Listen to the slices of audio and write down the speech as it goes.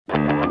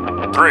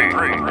3, 2,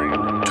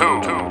 1.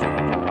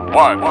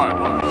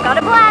 Got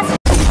a blast!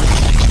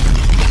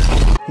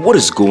 What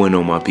is going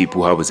on, my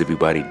people? How is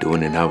everybody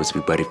doing and how is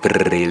everybody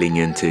feeling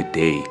in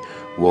today?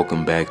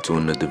 Welcome back to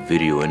another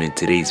video, and in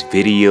today's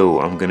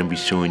video I'm gonna be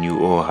showing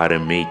you all how to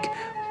make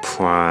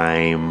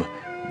Prime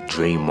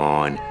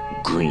Draymond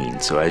Green.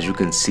 So as you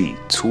can see,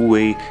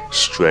 two-way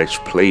stretch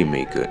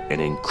playmaker, an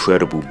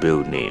incredible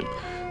build name.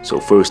 So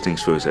first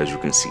things first, as you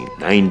can see,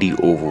 90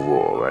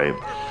 overall, right?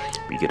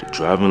 We get a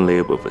driving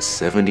layup of a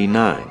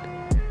 79,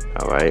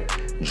 all right?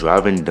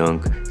 Driving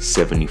dunk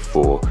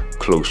 74,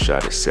 close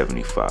shot is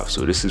 75.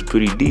 So this is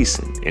pretty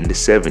decent in the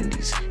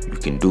 70s. You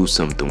can do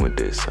something with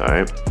this, all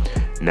right?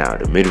 Now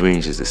the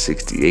mid-range is a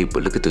 68,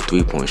 but look at the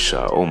three-point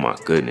shot. Oh my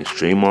goodness,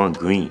 Draymond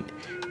Green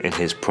and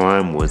his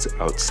prime was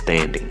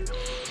outstanding.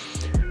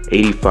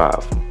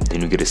 85,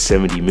 then you get a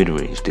 70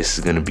 mid-range. This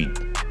is gonna be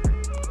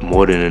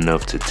more than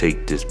enough to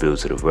take this build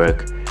to the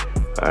wreck.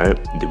 All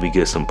right, then we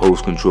get some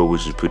post control,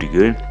 which is pretty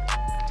good.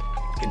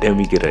 And then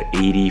we get an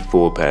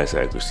 84 pass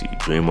accuracy.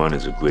 Draymond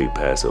is a great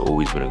passer,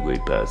 always been a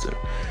great passer.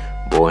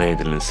 Ball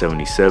handling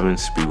 77,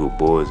 speed with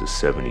ball is a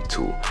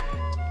 72.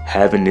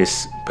 Having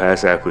this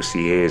pass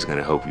accuracy here is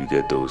gonna help you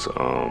get those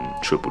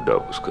triple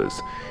doubles because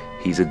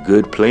he's a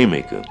good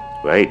playmaker,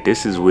 right?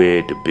 This is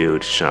where the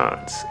build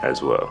shines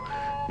as well.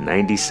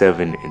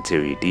 97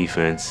 interior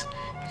defense,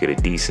 you get a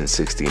decent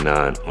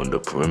 69 on the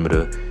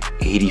perimeter,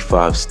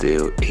 85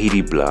 steal,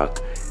 80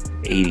 block,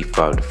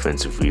 85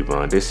 defensive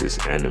rebound. This is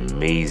an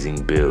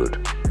amazing build,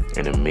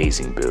 And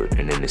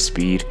then the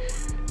speed,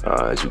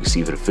 as you can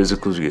see for the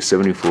physicals, you get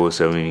 74,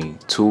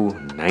 72,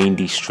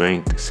 90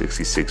 strength,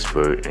 66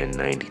 vert, and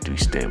 93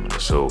 stamina.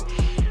 So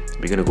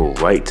we're gonna go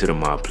right to the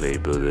mod play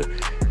builder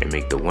and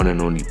make the one and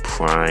only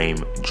Prime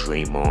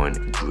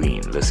Draymond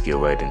Green. Let's get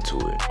right into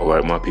it. All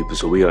right, my people,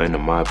 so we are in the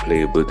mod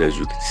player builder. As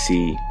you can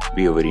see,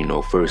 we already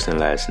know first and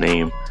last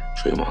name,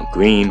 Draymond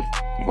Green,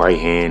 right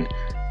hand,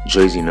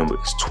 jersey number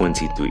is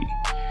 23.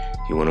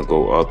 You want to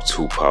go up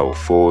to power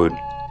forward,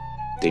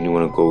 then you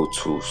want to go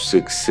to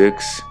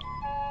 6'6",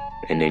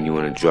 and then you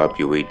want to drop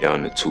your weight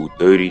down to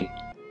 230,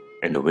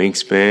 and the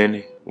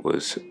wingspan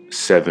was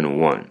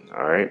 7'1".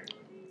 All right,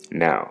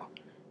 now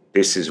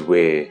this is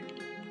where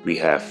we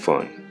have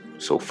fun.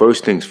 So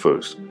first things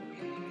first,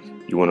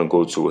 you want to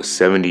go to a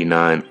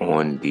 79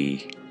 on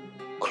the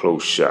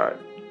close shot.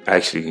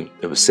 Actually,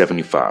 it was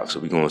 75, so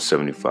we're going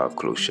 75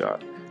 close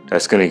shot.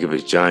 That's gonna give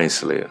us Giant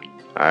Slayer.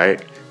 All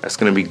right, that's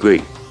gonna be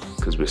great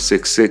because we're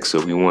 6'6",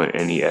 so we want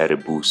any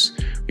added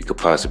boost we could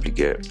possibly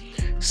get.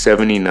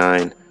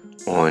 79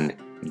 on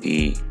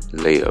the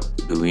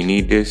layup. Do we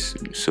need this?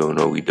 So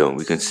no, we don't.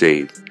 We can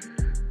save.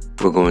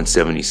 We're going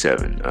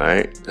 77. All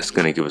right, that's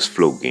gonna give us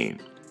float game.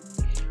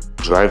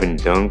 Driving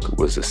dunk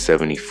was a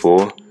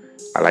 74.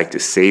 I like to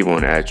save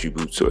on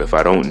attributes, so if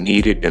I don't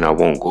need it, then I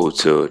won't go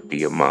to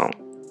the amount.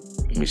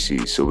 Let me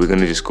see. So we're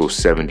gonna just go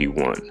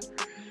 71.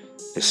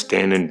 The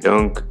standing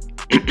dunk,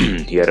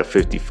 he had a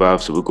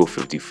 55, so we'll go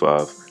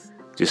 55,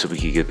 just so we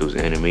can get those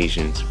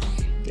animations.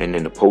 And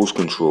then the post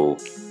control,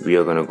 we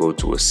are gonna go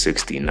to a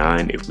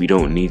 69. If we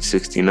don't need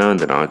 69,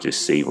 then I'll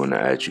just save on the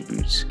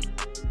attributes.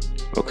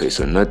 Okay,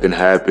 so nothing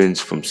happens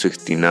from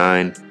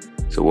 69.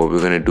 So what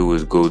we're gonna do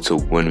is go to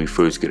when we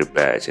first get a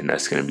badge, and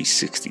that's gonna be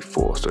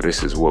 64. So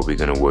this is what we're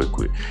gonna work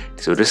with.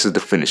 So this is the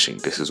finishing.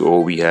 This is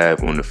all we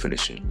have on the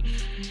finishing.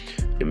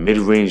 The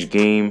mid-range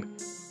game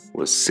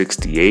was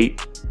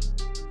 68.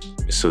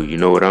 So you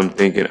know what I'm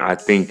thinking? I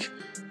think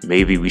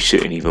maybe we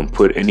shouldn't even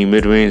put any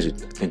mid-range. I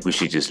think we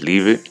should just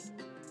leave it.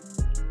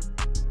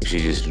 We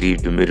should just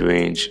leave the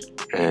mid-range,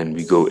 and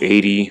we go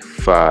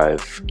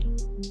 85.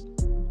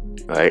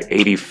 All right,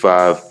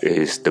 85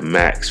 is the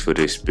max for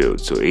this build.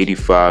 So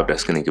 85,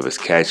 that's gonna give us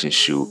catch and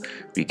shoot.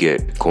 We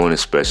get corner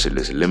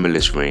specialist,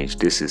 limitless range.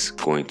 This is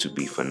going to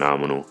be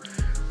phenomenal.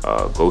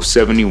 Go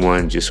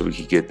 71 just so we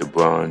can get the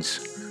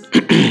bronze.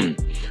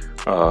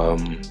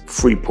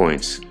 Free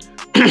points.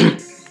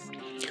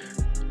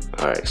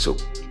 All right, so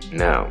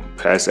now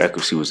pass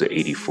accuracy was at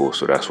 84,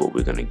 so that's what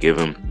we're gonna give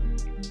him.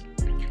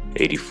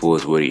 84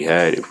 is what he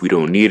had. If we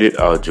don't need it,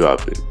 I'll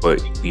drop it,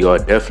 but we are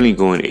definitely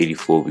going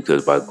 84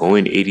 because by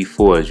going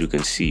 84, as you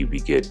can see, we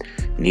get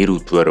needle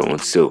threader on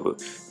silver.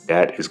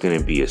 That is going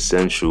to be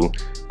essential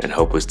and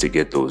help us to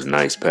get those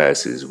nice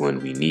passes when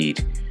we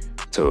need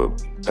to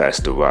pass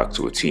the rock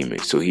to a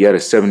teammate. So he had a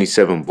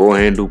 77 ball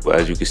handle, but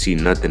as you can see,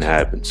 nothing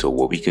happened. So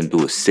what we can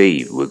do is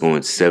save. We're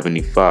going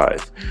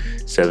 75.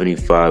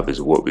 75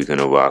 is what we're going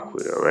to rock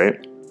with. All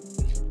right,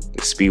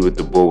 the speed with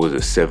the ball was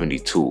a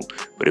 72,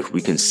 but if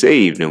we can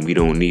save, then we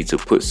don't need to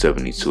put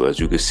 72. As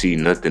you can see,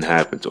 nothing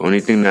happens. The only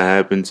thing that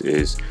happens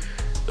is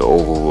the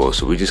overall,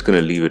 so we're just going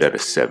to leave it at a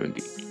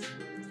 70.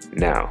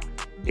 Now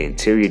the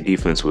interior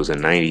defense was a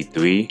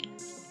 93,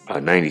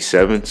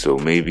 97, so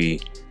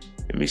maybe,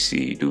 let me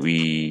see,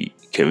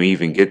 can we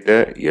even get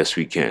that? Yes,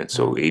 we can.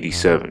 So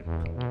 87.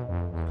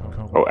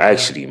 Oh,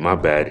 actually, my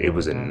bad. It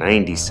was a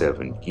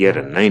 97. He had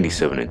a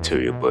 97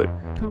 interior, but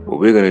what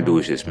we're going to do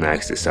is just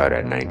max this out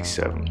at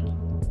 97.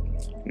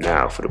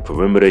 Now, for the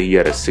perimeter, he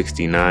had a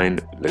 69.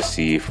 Let's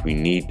see if we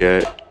need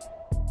that.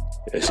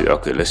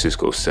 Okay, let's just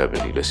go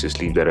 70. Let's just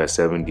leave that at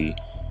 70.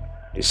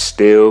 The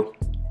steel,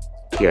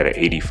 he had an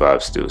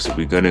 85 still, so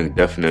we're gonna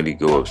definitely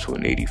go up to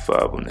an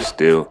 85 on the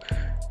steel.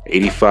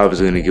 85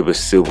 is gonna give us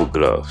silver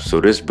glove.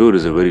 So this build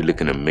is already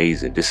looking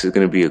amazing. This is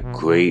gonna be a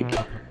great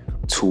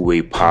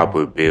two-way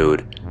popper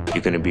build.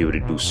 You're gonna be able to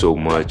do so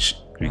much.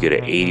 You get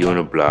an 80 on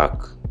the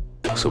block.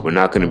 So we're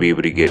not gonna be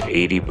able to get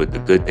 80, but the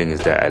good thing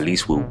is that at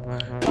least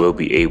we'll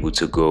be able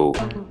to go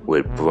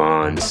with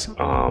bronze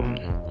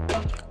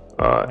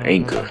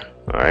anchor.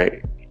 All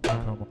right.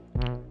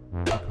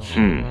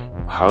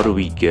 How do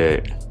we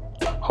get,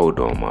 hold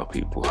on my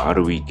people, how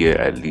do we get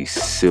at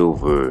least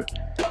silver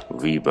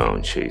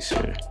rebound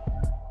chaser?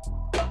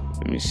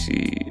 Let me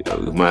see.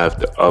 We might have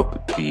to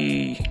up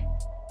the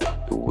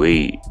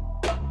weight.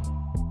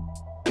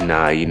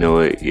 Nah, you know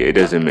what? Yeah, it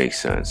doesn't make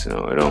sense.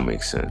 No, it don't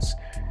make sense.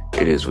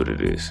 It is what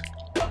it is.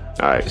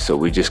 Alright, so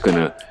we're just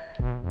gonna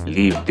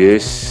leave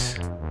this.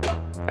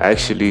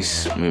 Actually,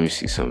 let me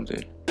see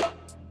something.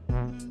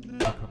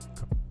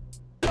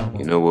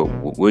 You know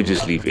what? We'll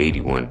just leave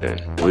 81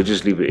 then. We'll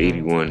just leave it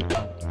 81.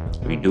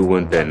 We do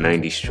want that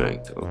 90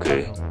 strength,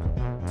 okay?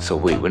 So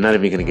wait, we're not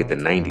even gonna get the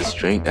 90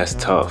 strength? That's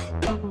tough.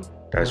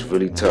 That's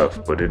really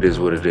tough, but it is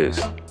what it is.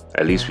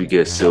 At least we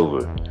get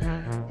silver.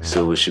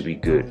 Silver should be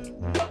good.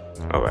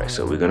 Alright,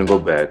 so we're gonna go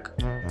back.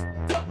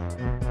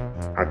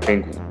 I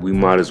think we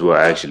might as well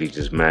actually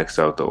just max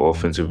out the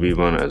offensive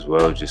rebound as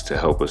well, just to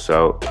help us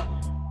out.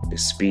 The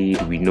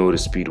speed, we know the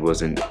speed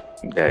wasn't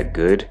that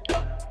good.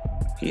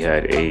 He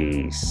had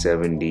a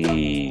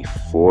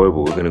 74, but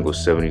we're gonna go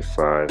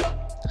 75.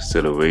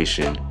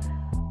 Acceleration,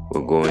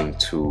 we're going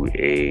to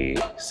a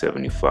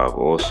 75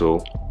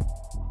 also.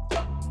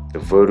 The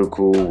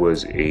vertical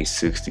was a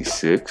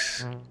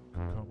 66.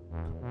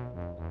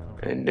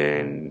 And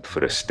then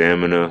for the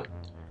stamina,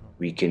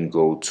 we can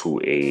go to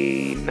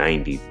a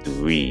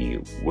 93.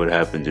 What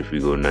happens if we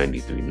go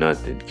 93?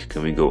 Nothing.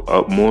 Can we go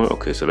up more?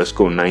 Okay, so let's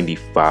go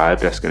 95.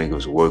 That's gonna give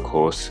us a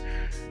workhorse.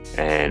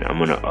 And I'm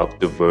gonna up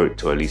the vert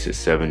to at least a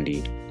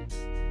 70.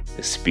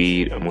 The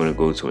speed, I'm gonna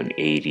go to an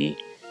 80.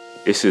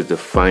 This is the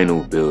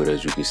final build.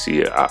 As you can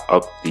see, I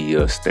upped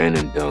the stand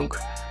and dunk.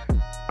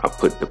 I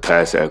put the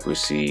pass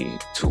accuracy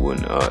to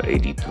an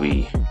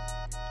 83.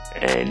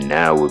 And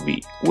now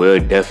we're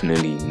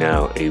definitely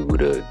now able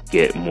to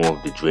get more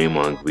of the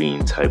Draymond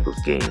Green type of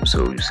game.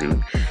 So you see,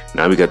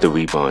 now we got the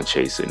rebound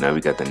chaser. Now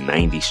we got the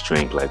 90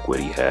 strength like what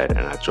he had,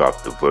 and I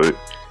dropped the vert.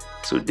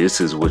 So this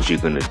is what you're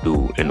gonna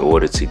do in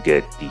order to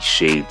get the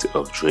shades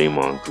of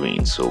Draymond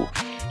Green. So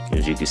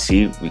as you can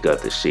see, we got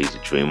the shades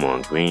of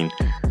Draymond Green.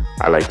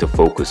 I like to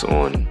focus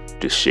on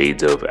the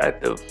shades of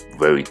at the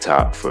very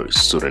top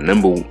first. So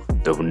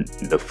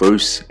the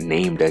first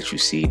name that you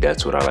see,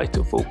 that's what I like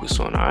to focus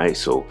on. All right,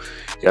 so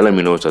y'all let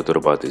me know what y'all thought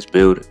about this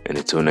build, and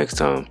until next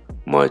time,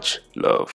 much love.